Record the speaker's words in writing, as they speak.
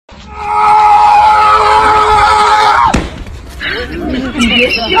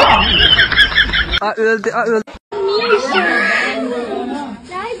öldü.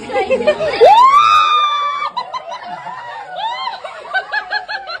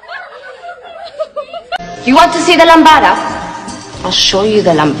 You want to see the lambada? I'll show you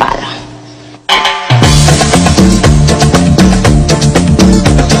the lambada.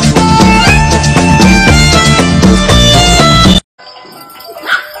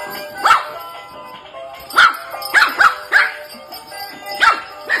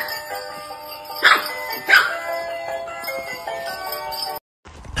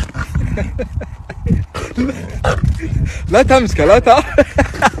 لا تمسكه لا لا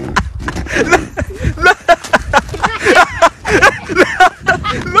لا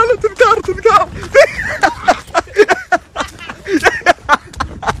لا تذكر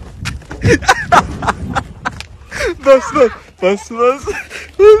بس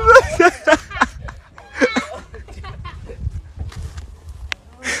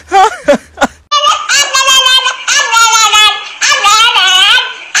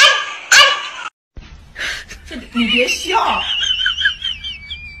你别笑。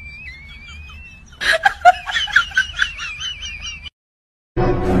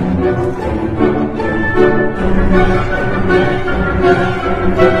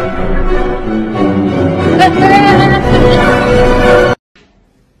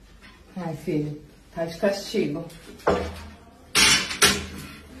Ai, filho, tá de castigo.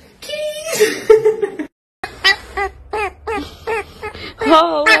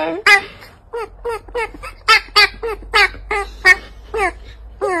 Oh.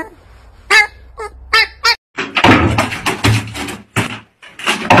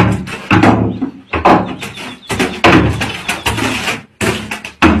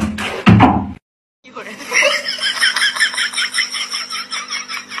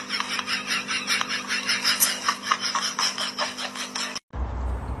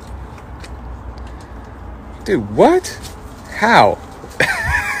 Dude, what? How?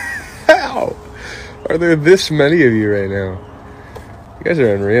 How? Are there this many of you right now? You guys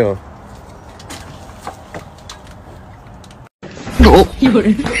are unreal.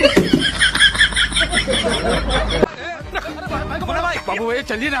 बाबू ये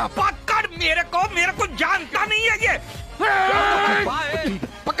चलिए ना पकड़ मेरे को जानता नहीं है ये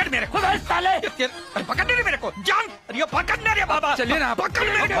पकड़ मेरे को साले पकड़ नहीं मेरे को जान ये पकड़ना रे बाबा चलिए ना पकड़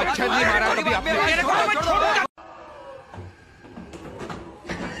मेरे को छल्ली मारा कभी आपने मेरे को मत छोड़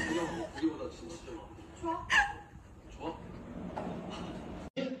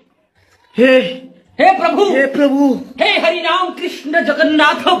हे प्रभु हे हरि राम कृष्ण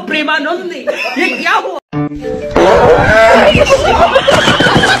जगन्नाथ प्रेमानंद ये क्या हुआ?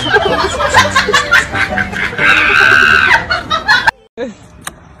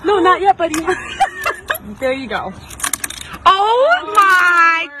 No, not yet, buddy. There you go. Oh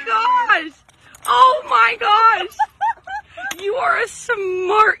my gosh! Oh my gosh! You are a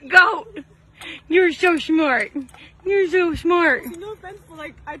smart goat. You're so smart. You're so smart. No offense, but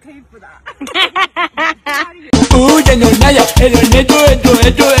like I paid for that.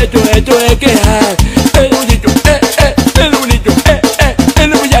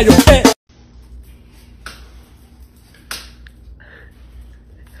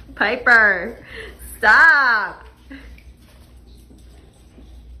 Piper, stop.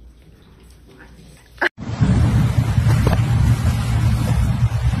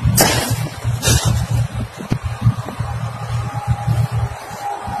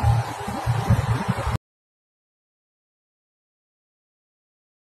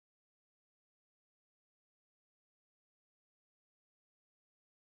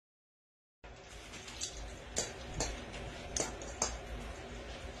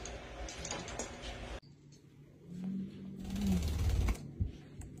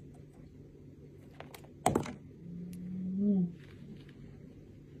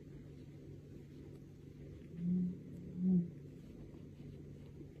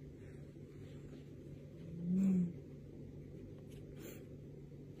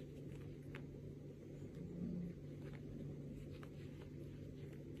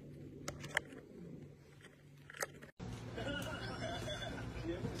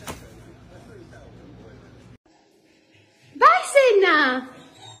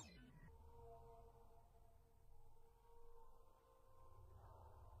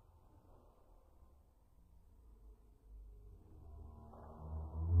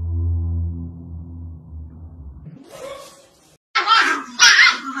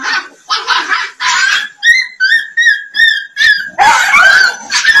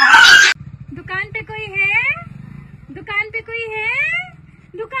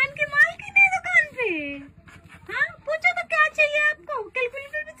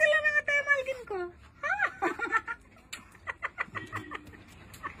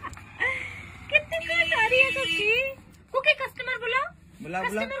 बुला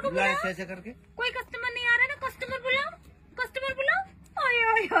ऐसे करके। कोई customer नहीं आ रहा ना, customer बुलाओ।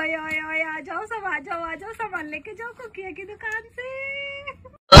 ओए आ जाओ सब, आ जाओ सामान लेके जाओ कुकिया की दुकान से।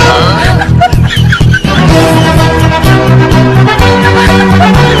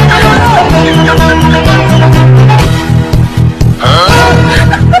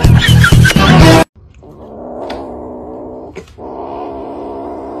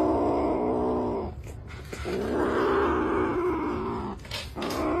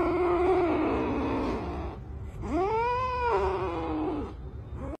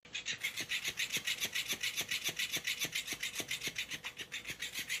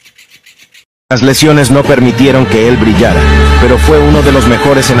 Las lesiones no permitieron que él brillara, pero fue uno de los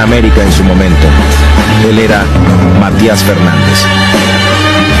mejores en América en su momento. Él era Matías Fernández.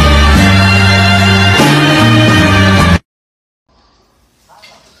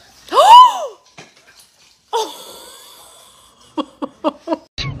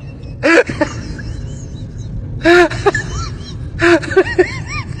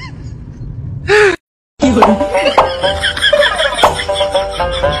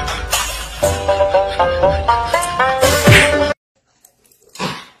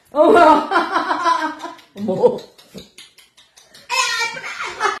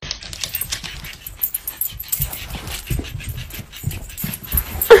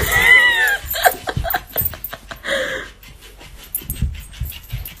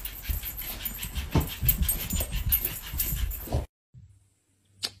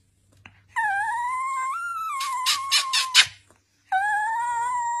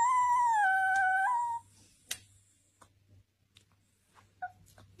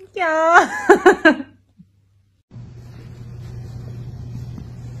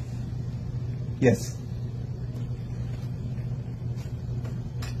 Yes.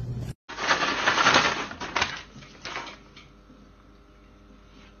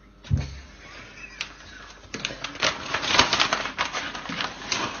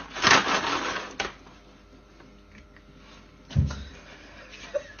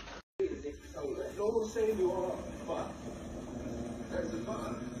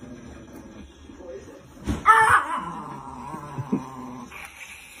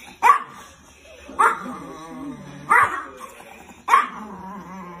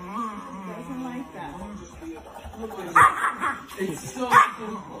 It's so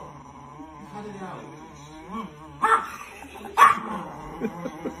simple. Cut it out.